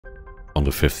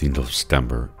the 15th of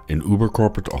September, in Uber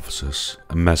corporate offices,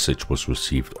 a message was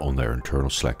received on their internal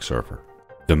Slack server.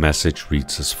 The message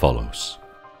reads as follows.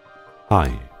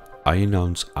 Hi, I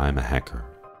announce I'm a hacker,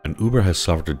 and Uber has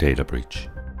suffered a data breach.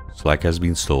 Slack has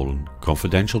been stolen,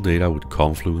 confidential data with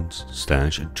Confluence,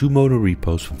 Stash and 2 mono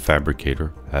repos from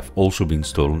Fabricator have also been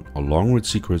stolen along with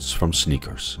secrets from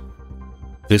sneakers.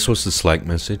 This was the Slack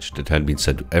message that had been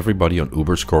sent to everybody on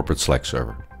Uber's corporate Slack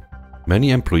server.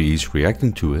 Many employees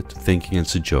reacting to it thinking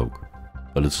it's a joke,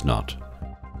 but it's not.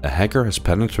 A hacker has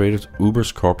penetrated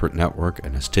Uber's corporate network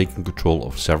and has taken control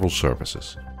of several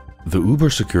services. The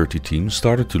Uber security team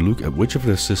started to look at which of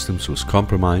their systems was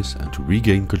compromised and to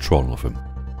regain control of them.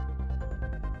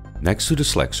 Next to the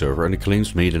Slack server and the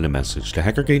claims made in the message, the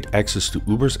hacker gained access to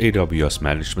Uber's AWS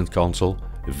management console,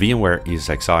 the VMware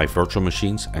ESXi virtual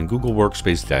machines and Google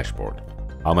Workspace dashboard.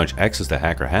 How much access the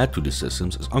hacker had to the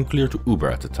systems is unclear to Uber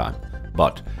at the time,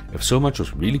 but if so much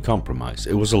was really compromised,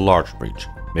 it was a large breach,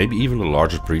 maybe even the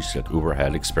largest breach that Uber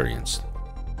had experienced.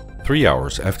 3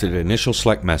 hours after the initial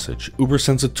Slack message, Uber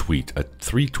sends a tweet at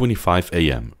 3:25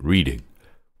 AM reading,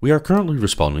 "We are currently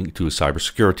responding to a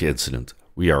cybersecurity incident.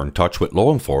 We are in touch with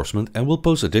law enforcement and will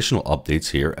post additional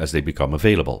updates here as they become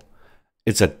available."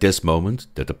 It's at this moment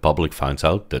that the public finds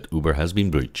out that Uber has been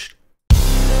breached.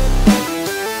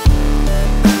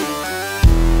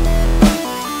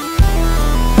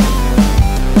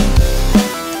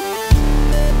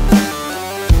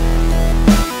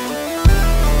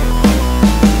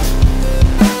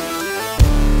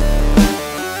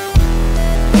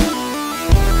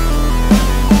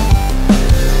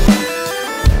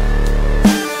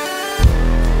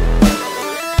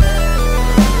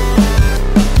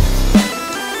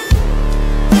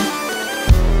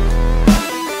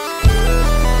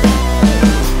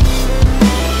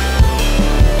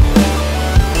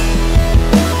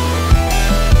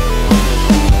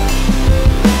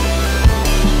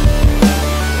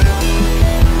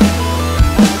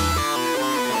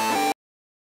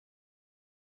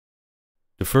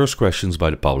 The first questions by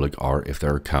the public are if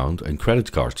their account and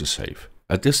credit cards are safe.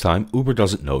 At this time, Uber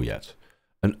doesn't know yet.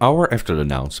 An hour after the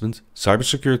announcement,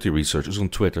 cybersecurity researchers on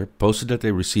Twitter posted that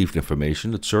they received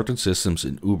information that certain systems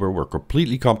in Uber were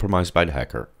completely compromised by the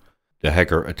hacker. The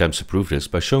hacker attempts to prove this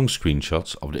by showing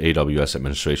screenshots of the AWS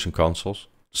administration consoles,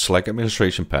 Slack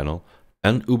administration panel,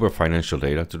 and Uber financial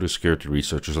data to the security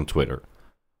researchers on Twitter.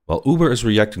 While Uber is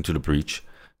reacting to the breach,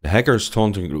 the hacker is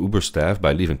taunting the Uber staff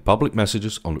by leaving public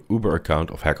messages on the Uber account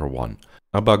of HackerOne,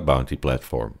 a bug bounty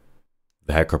platform.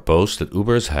 The hacker posts that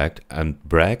Uber is hacked and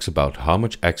brags about how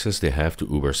much access they have to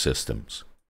Uber systems.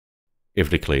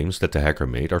 If the claims that the hacker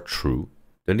made are true,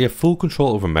 then they have full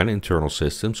control over many internal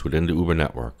systems within the Uber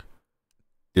network.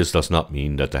 This does not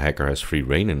mean that the hacker has free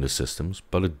reign in the systems,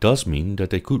 but it does mean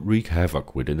that they could wreak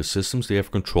havoc within the systems they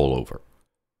have control over.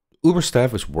 Uber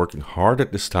staff is working hard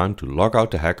at this time to log out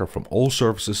the hacker from all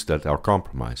services that are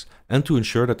compromised and to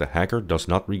ensure that the hacker does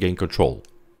not regain control.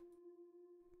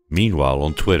 Meanwhile,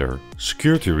 on Twitter,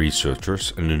 security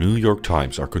researchers and the New York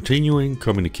Times are continuing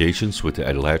communications with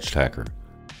the alleged hacker.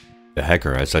 The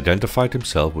hacker has identified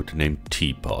himself with the name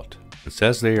Teapot and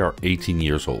says they are 18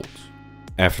 years old.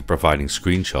 After providing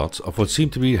screenshots of what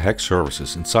seemed to be hacked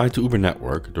services inside the Uber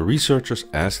network, the researchers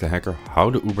asked the hacker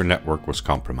how the Uber network was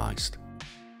compromised.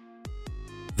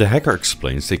 The hacker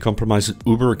explains they compromised an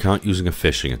Uber account using a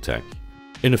phishing attack.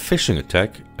 In a phishing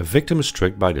attack, a victim is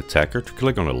tricked by the attacker to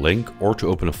click on a link or to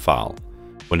open a file.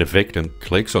 When the victim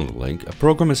clicks on the link, a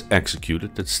program is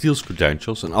executed that steals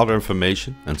credentials and other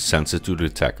information and sends it to the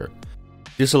attacker.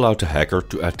 This allowed the hacker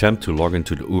to attempt to log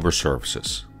into the Uber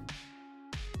services.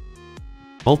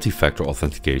 Multi-factor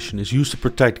authentication is used to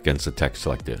protect against attacks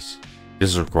like this.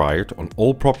 This is required on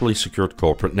all properly secured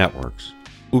corporate networks.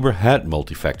 Uber had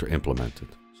multi-factor implemented.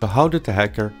 So how did the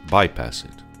hacker bypass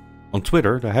it? On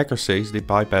Twitter, the hacker says they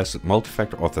bypassed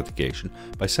multi-factor authentication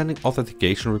by sending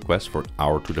authentication requests for an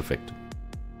hour to the victim.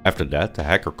 After that, the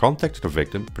hacker contacted the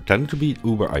victim, pretending to be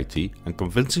Uber IT and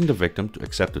convincing the victim to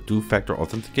accept the two-factor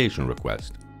authentication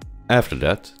request. After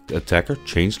that, the attacker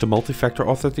changed the multi-factor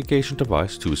authentication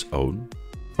device to his own.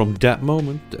 From that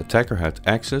moment, the attacker had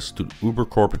access to the Uber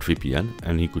corporate VPN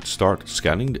and he could start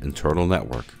scanning the internal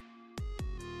network.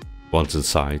 Once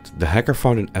inside, the hacker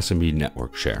found an SMB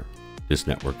network share. This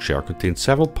network share contained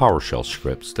several PowerShell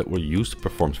scripts that were used to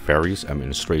perform various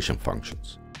administration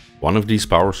functions. One of these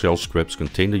PowerShell scripts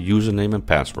contained a username and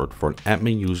password for an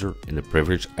admin user in the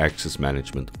privileged access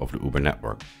management of the Uber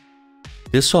network.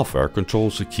 This software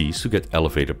controls the keys to get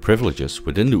elevated privileges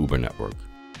within the Uber network.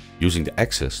 Using the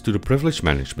access to the privilege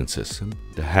management system,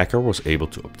 the hacker was able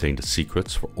to obtain the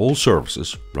secrets for all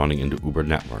services running in the Uber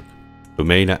network.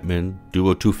 domain admin,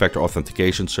 Duo two-factor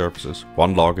authentication services,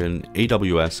 OneLogin,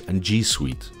 AWS and G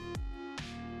Suite.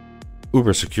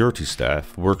 Uber security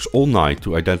staff works all night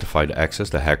to identify the access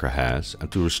the hacker has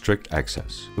and to restrict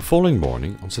access. The following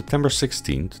morning, on September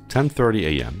 16th, 10:30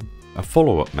 AM, a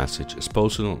follow-up message is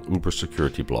posted on Uber's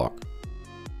security blog.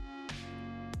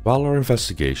 While our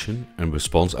investigation and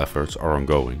response efforts are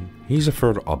ongoing, here's a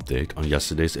further update on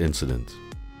yesterday's incident.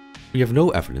 We have no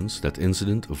evidence that the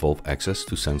incident involved access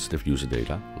to sensitive user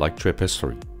data like trip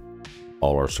history.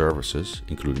 All our services,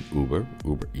 including Uber,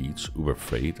 Uber Eats, Uber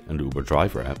Freight and the Uber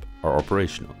Driver app, are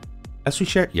operational. As we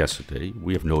shared yesterday,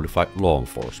 we have notified law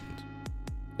enforcement.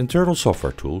 Internal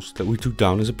software tools that we took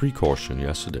down as a precaution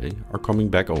yesterday are coming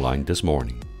back online this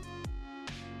morning.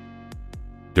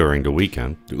 During the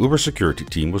weekend, the Uber security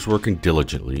team was working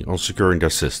diligently on securing their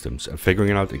systems and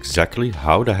figuring out exactly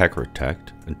how the hacker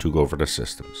attacked and took over their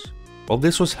systems. While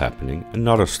this was happening,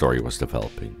 another story was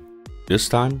developing, this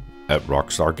time at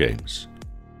Rockstar Games.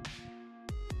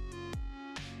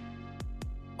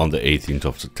 On the 18th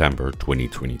of September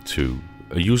 2022,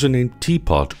 a user named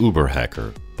Teapot Uber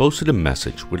Hacker posted a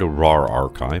message with a RAR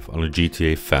archive on a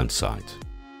GTA fan site.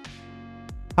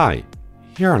 Hi,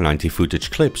 here are 90 footage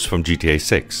clips from GTA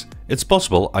 6. It's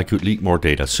possible I could leak more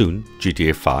data soon,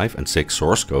 GTA 5 and 6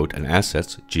 source code and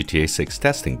assets, GTA 6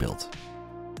 testing build.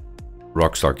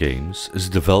 Rockstar Games is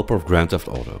a developer of Grand Theft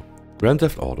Auto. Grand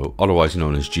Theft Auto, otherwise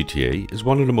known as GTA, is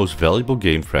one of the most valuable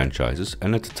game franchises,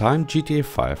 and at the time GTA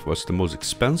 5 was the most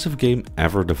expensive game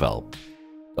ever developed.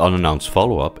 The unannounced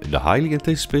follow-up in the highly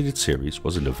anticipated series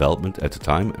was in development at the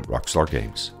time at Rockstar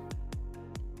Games.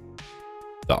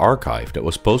 The archive that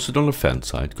was posted on the fan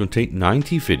site contained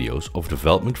 90 videos of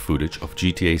development footage of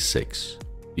GTA 6,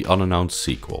 the unannounced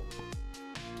sequel.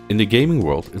 In the gaming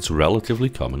world, it's relatively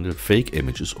common that fake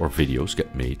images or videos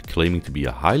get made claiming to be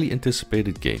a highly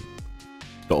anticipated game.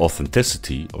 The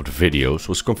authenticity of the videos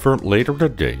was confirmed later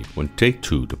that day when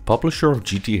Take-Two, the publisher of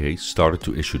GTA, started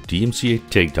to issue DMCA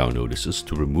takedown notices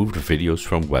to remove the videos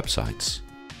from websites.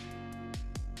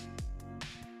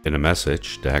 In a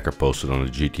message the hacker posted on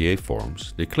the GTA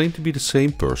forums, they claim to be the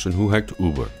same person who hacked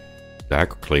Uber. The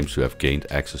hacker claims to have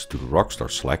gained access to the Rockstar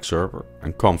Slack server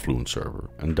and Confluence server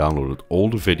and downloaded all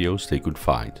the videos they could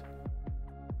find.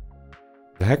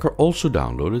 The hacker also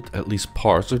downloaded at least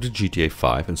parts of the GTA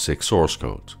 5 and 6 source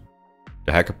code.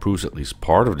 The hacker proves at least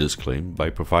part of this claim by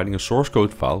providing a source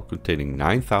code file containing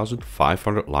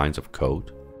 9,500 lines of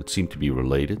code that seem to be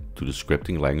related to the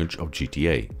scripting language of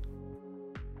GTA.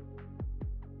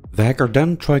 The hacker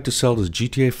then tried to sell this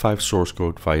GTA 5 source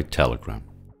code via Telegram.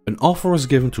 An offer was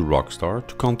given to Rockstar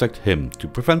to contact him to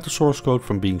prevent the source code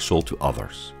from being sold to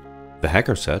others. The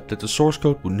hacker said that the source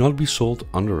code would not be sold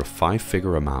under a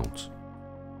 5-figure amount.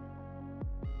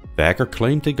 The hacker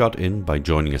claimed they got in by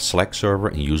joining a Slack server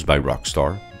and used by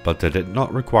Rockstar, but that did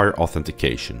not require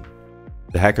authentication.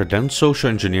 The hacker then social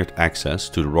engineered access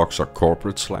to the Rockstar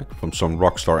corporate Slack from some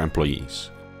Rockstar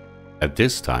employees. At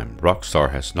this time, Rockstar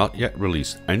has not yet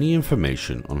released any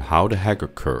information on how the hack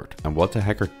occurred and what the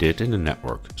hacker did in the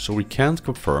network, so we can't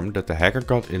confirm that the hacker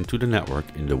got into the network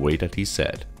in the way that he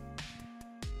said.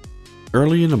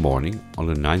 Early in the morning, on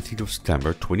the 19th of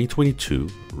September 2022,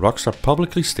 Rockstar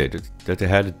publicly stated that they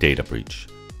had a data breach.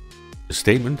 The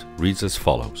statement reads as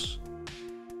follows.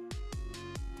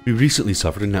 We recently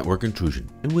suffered a network intrusion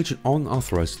in which an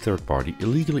unauthorized third party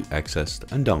illegally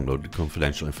accessed and downloaded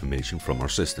confidential information from our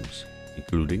systems,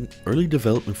 including early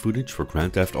development footage for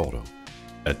Grand Theft Auto.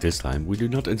 At this time, we do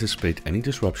not anticipate any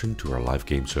disruption to our live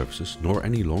game services nor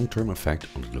any long-term effect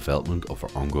on the development of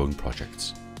our ongoing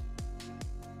projects.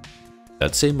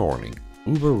 That same morning,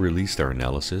 Uber released their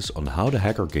analysis on how the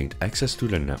hacker gained access to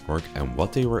their network and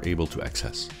what they were able to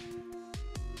access.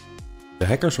 The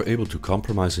hackers were able to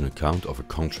compromise an account of a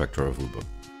contractor of Uber.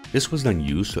 This was then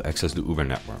used to access the Uber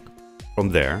network. From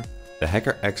there, the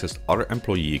hacker accessed other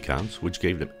employee accounts which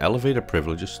gave them elevated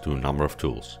privileges to a number of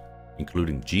tools,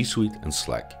 including G Suite and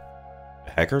Slack.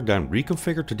 The hacker then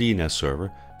reconfigured the DNS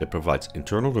server that provides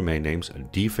internal domain names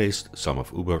and defaced some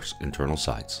of Uber's internal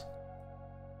sites.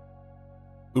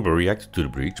 Uber reacted to the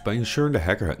breach by ensuring the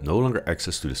hacker had no longer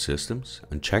access to the systems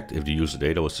and checked if the user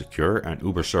data was secure and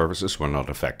Uber services were not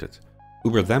affected.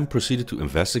 Uber then proceeded to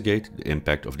investigate the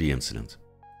impact of the incident.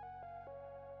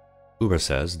 Uber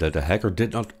says that the hacker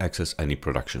did not access any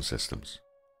production systems.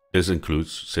 This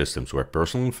includes systems where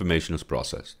personal information is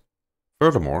processed.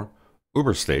 Furthermore,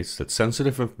 Uber states that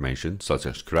sensitive information such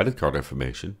as credit card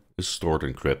information is stored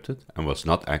encrypted and was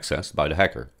not accessed by the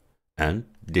hacker, and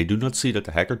they do not see that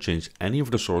the hacker changed any of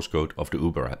the source code of the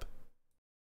Uber app.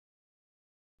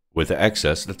 With the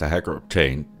access that the hacker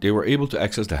obtained, they were able to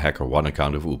access the HackerOne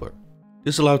account of Uber.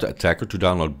 This allowed the attacker to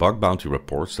download bug bounty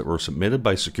reports that were submitted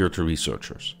by security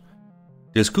researchers.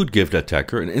 This could give the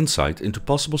attacker an insight into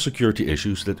possible security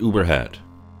issues that Uber had.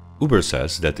 Uber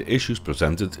says that the issues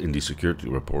presented in these security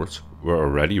reports were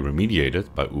already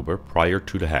remediated by Uber prior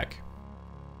to the hack.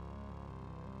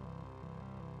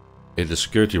 In the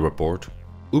security report,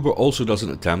 Uber also does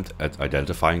an attempt at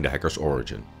identifying the hacker's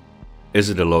origin. Is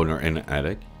it a loner in an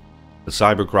attic, a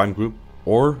cybercrime group,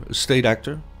 or a state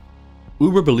actor?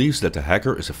 Uber believes that the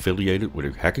hacker is affiliated with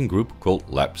a hacking group called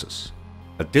Lapsus.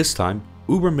 At this time,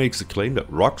 Uber makes the claim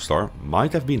that Rockstar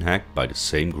might have been hacked by the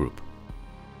same group.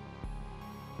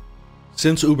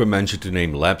 Since Uber mentioned the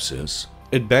name Lapsus,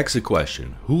 it begs the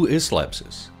question, who is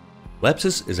Lapsus?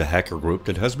 Lapsus is a hacker group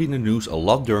that has been in the news a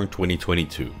lot during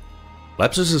 2022.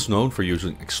 Lapsus is known for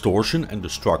using extortion and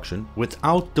destruction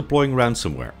without deploying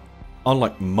ransomware.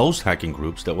 Unlike most hacking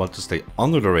groups that want to stay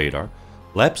under the radar,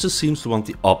 Lapsus seems to want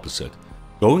the opposite,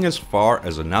 going as far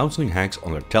as announcing hacks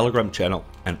on their Telegram channel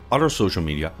and other social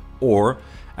media, or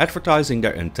advertising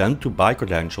their intent to buy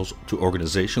credentials to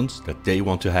organizations that they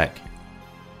want to hack.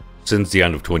 Since the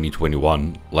end of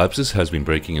 2021, Lapsus has been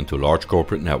breaking into large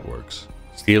corporate networks,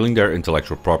 stealing their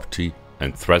intellectual property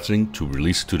and threatening to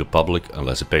release it to the public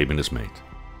unless a payment is made.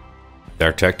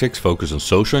 Their tactics focus on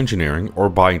social engineering or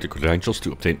buying the credentials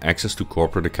to obtain access to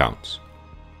corporate accounts.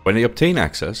 When they obtain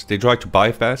access, they try to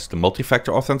bypass the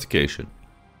multi-factor authentication.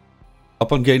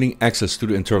 Upon gaining access to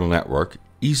the internal network,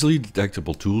 easily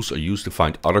detectable tools are used to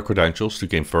find other credentials to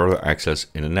gain further access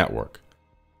in the network.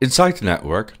 Inside the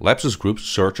network, Lapsus Group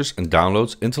searches and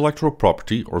downloads intellectual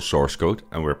property or source code,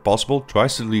 and where possible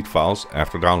tries to delete files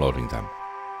after downloading them.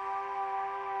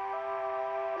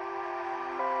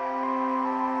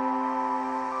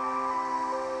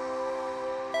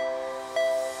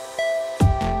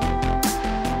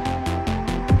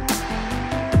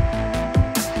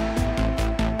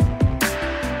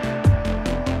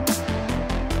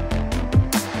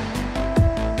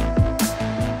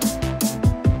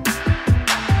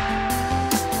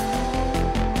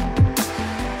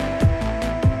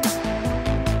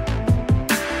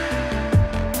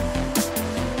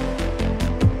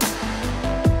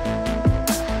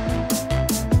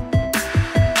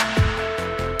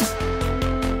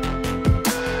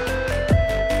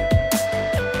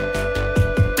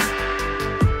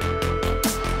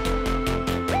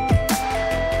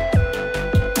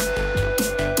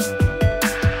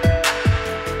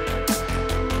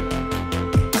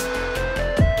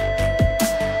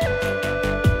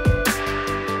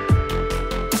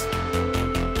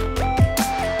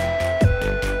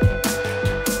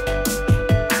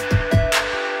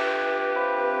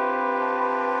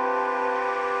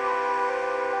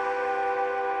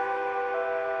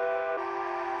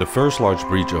 The first large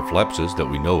breach of Lapsus that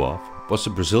we know of was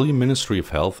the Brazilian Ministry of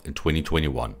Health in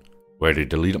 2021, where they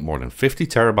deleted more than 50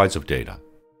 terabytes of data.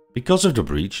 Because of the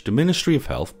breach, the Ministry of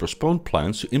Health postponed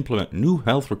plans to implement new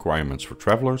health requirements for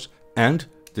travelers and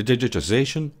the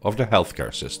digitization of the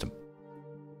healthcare system.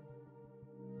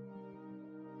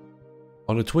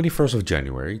 On the 21st of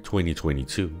January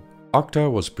 2022,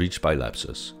 Okta was breached by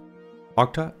Lapsus.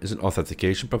 Okta is an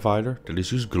authentication provider that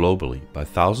is used globally by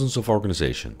thousands of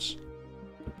organizations.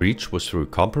 The breach was through a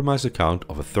compromised account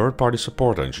of a third-party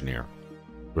support engineer.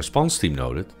 The response team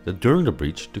noted that during the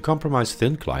breach, the compromised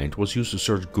thin client was used to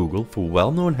search Google for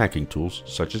well-known hacking tools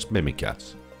such as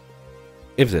Mimikatz.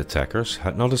 If the attackers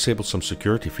had not disabled some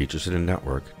security features in the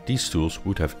network, these tools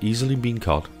would have easily been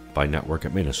caught by network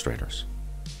administrators.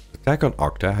 The attack on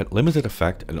Okta had limited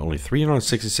effect and only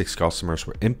 366 customers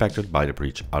were impacted by the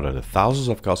breach out of the thousands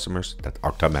of customers that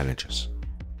Okta manages.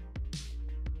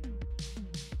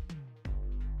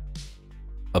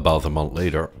 About a month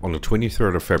later, on the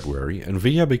 23rd of February,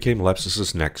 Nvidia became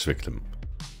Lapsus's next victim.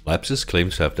 Lapsus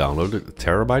claims to have downloaded a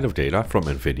terabyte of data from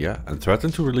Nvidia and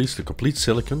threatened to release the complete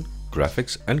silicon,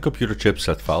 graphics and computer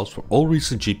chipset files for all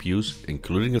recent GPUs,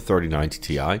 including the 3090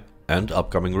 Ti and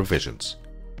upcoming revisions,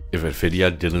 if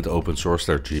Nvidia didn't open source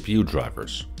their GPU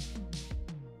drivers.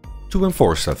 To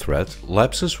enforce that threat,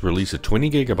 Lapsus released a 20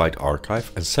 GB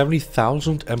archive and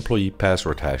 70,000 employee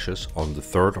password hashes on the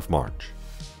 3rd of March.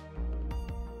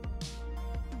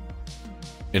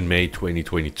 In May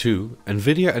 2022,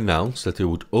 Nvidia announced that they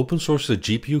would open source the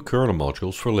GPU kernel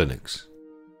modules for Linux.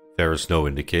 There is no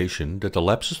indication that the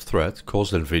Lapsus threat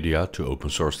caused Nvidia to open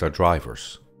source their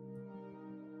drivers.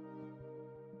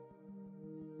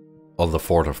 On the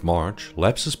 4th of March,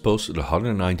 Lapsus posted a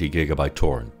 190 GB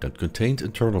torrent that contained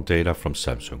internal data from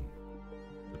Samsung.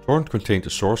 The torrent contained the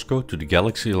source code to the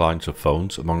Galaxy lines of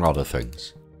phones, among other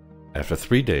things. After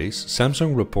 3 days,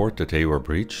 Samsung reported that they were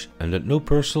breached and that no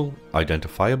personal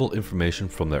identifiable information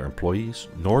from their employees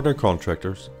nor their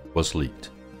contractors was leaked.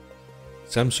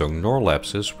 Samsung nor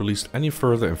Lapsus released any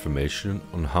further information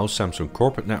on how Samsung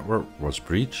corporate network was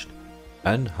breached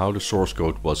and how the source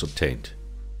code was obtained.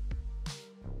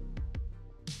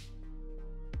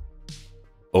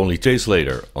 Only days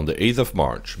later, on the 8th of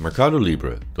March, Mercado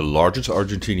Libre, the largest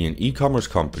Argentinian e-commerce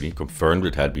company, confirmed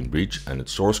it had been breached and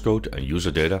its source code and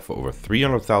user data for over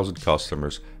 300,000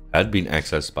 customers had been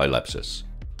accessed by Lapsus.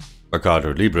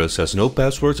 Mercado Libre says no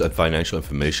passwords and financial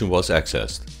information was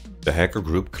accessed. The hacker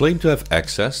group claimed to have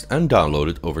accessed and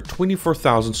downloaded over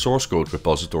 24,000 source code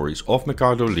repositories of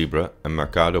Mercado Libre and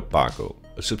Mercado Pago,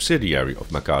 a subsidiary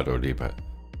of Mercado Libre.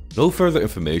 No further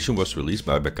information was released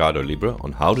by Mercado Libre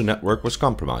on how the network was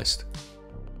compromised.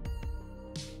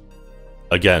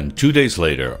 Again, 2 days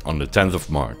later, on the 10th of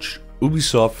March,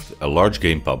 Ubisoft, a large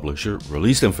game publisher,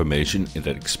 released information it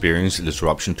had experienced a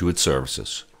disruption to its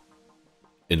services.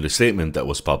 In the statement that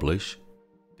was published,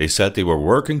 they said they were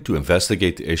working to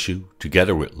investigate the issue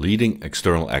together with leading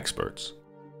external experts.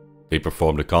 They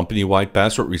performed a company-wide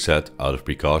password reset out of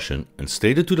precaution and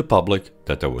stated to the public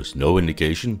that there was no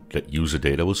indication that user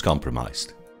data was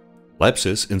compromised.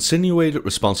 Lapsus insinuated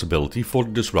responsibility for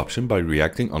the disruption by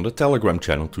reacting on the Telegram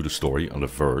channel to the story on The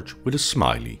Verge with a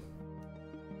smiley.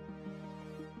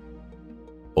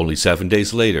 Only 7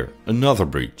 days later, another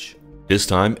breach. This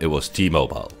time it was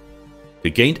T-Mobile. They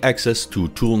gained access to a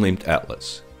tool named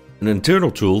Atlas, an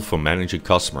internal tool for managing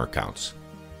customer accounts.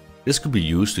 This could be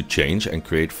used to change and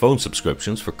create phone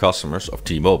subscriptions for customers of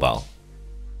T-Mobile.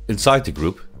 Inside the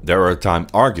group, there are at times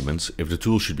arguments if the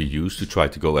tool should be used to try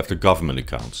to go after government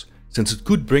accounts, since it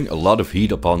could bring a lot of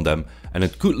heat upon them and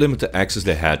it could limit the access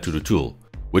they had to the tool,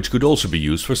 which could also be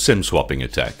used for SIM swapping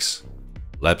attacks.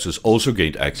 Lapsus also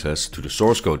gained access to the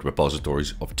source code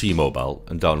repositories of T-Mobile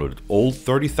and downloaded all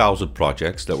 30,000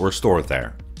 projects that were stored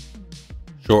there.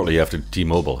 Shortly after the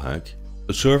T-Mobile hack,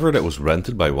 a server that was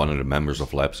rented by one of the members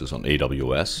of Lapsus on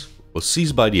AWS was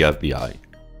seized by the FBI.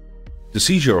 The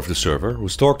seizure of the server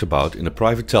was talked about in a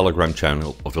private Telegram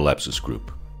channel of the Lapsus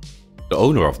group. The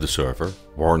owner of the server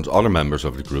warned other members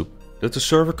of the group that the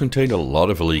server contained a lot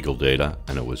of illegal data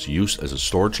and it was used as a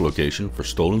storage location for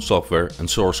stolen software and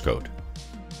source code.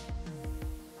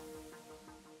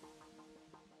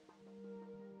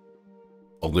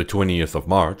 On the 20th of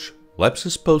March,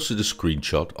 Lapsus posted a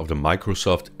screenshot of the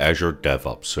Microsoft Azure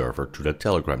DevOps server to the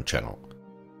Telegram channel.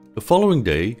 The following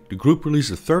day, the group released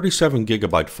a 37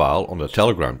 GB file on the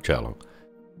Telegram channel.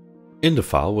 In the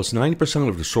file was 90%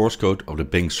 of the source code of the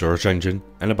Bing search engine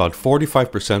and about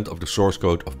 45% of the source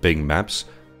code of Bing Maps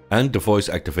and the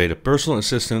voice-activated personal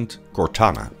assistant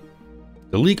Cortana.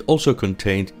 The leak also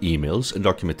contained emails and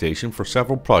documentation for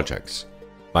several projects.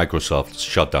 Microsoft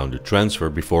shut down the transfer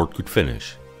before it could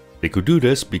finish. They could do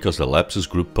this because the Lapsus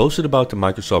group posted about the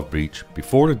Microsoft breach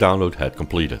before the download had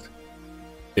completed.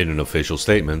 In an official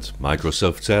statement,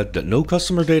 Microsoft said that no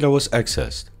customer data was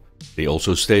accessed. They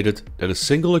also stated that a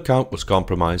single account was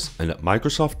compromised and that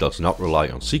Microsoft does not rely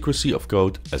on secrecy of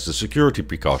code as a security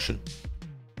precaution.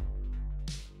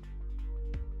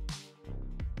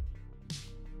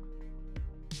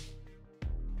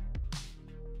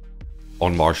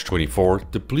 On March 24,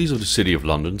 the police of the City of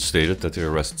London stated that they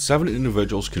arrested 7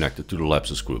 individuals connected to the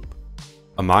Lapsus group.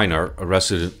 A minor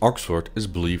arrested in Oxford is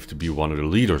believed to be one of the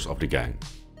leaders of the gang.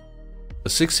 A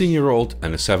 16-year-old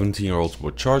and a 17-year-old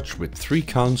were charged with 3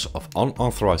 counts of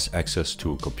unauthorized access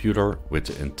to a computer with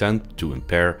the intent to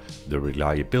impair the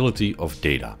reliability of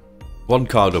data. 1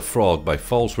 count of fraud by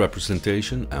false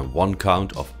representation and 1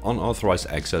 count of unauthorized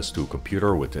access to a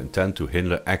computer with the intent to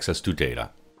hinder access to data.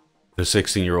 The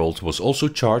 16-year-old was also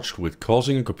charged with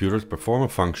causing a computer to perform a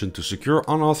function to secure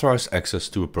unauthorized access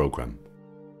to a program.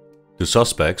 The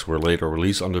suspects were later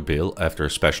released under bail after a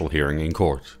special hearing in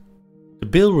court. The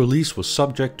bail release was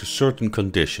subject to certain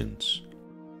conditions.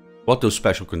 What those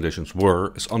special conditions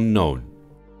were is unknown.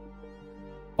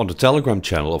 On the Telegram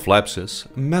channel of Lapsus,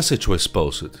 a message was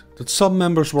posted that some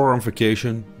members were on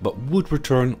vacation but would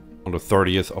return on the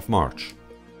 30th of March.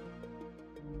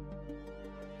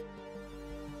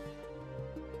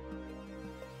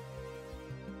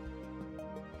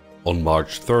 On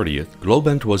March 30th,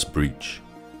 Globant was breached.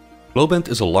 Globant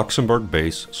is a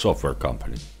Luxembourg-based software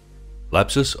company.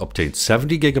 Lapsus obtained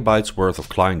 70 GB worth of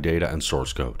client data and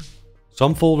source code.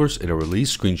 Some folders in the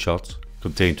release screenshots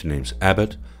contained the names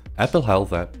Abbott, Apple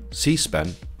Health App,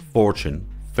 C-SPAN, Fortune,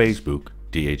 Facebook,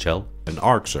 DHL and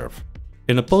ArcServe.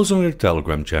 In a post on their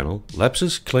Telegram channel,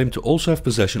 Lapsus claimed to also have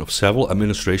possession of several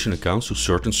administration accounts to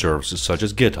certain services such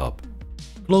as GitHub.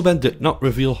 Globant did not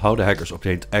reveal how the hackers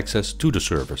obtained access to the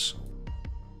service.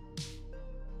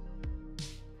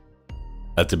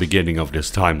 At the beginning of this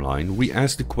timeline, we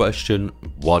asked the question,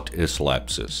 what is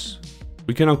Lapsus?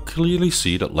 We can now clearly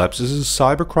see that Lapsus is a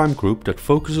cybercrime group that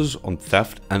focuses on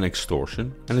theft and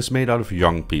extortion and is made out of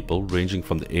young people ranging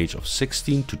from the age of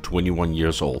 16 to 21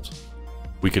 years old.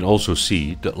 We can also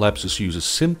see that Lapsus uses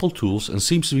simple tools and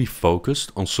seems to be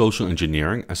focused on social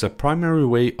engineering as a primary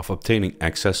way of obtaining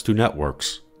access to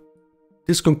networks.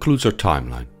 This concludes our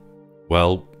timeline.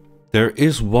 Well, there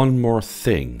is one more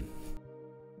thing.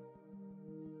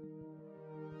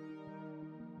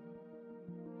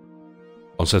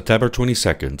 On September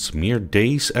 22nd, mere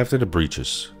days after the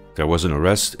breaches, there was an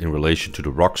arrest in relation to the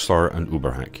Rockstar and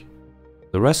Uber hack.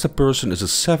 The arrested person is a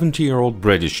 70-year-old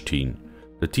British teen.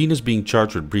 The teen is being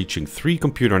charged with breaching 3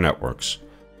 computer networks.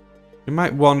 You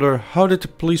might wonder, how did the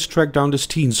police track down this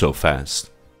teen so fast?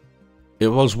 It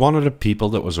was one of the people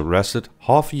that was arrested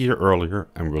half a year earlier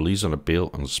and released on a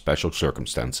bail under special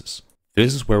circumstances.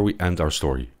 This is where we end our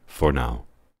story, for now.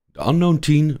 The unknown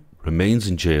teen remains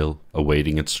in jail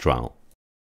awaiting its trial.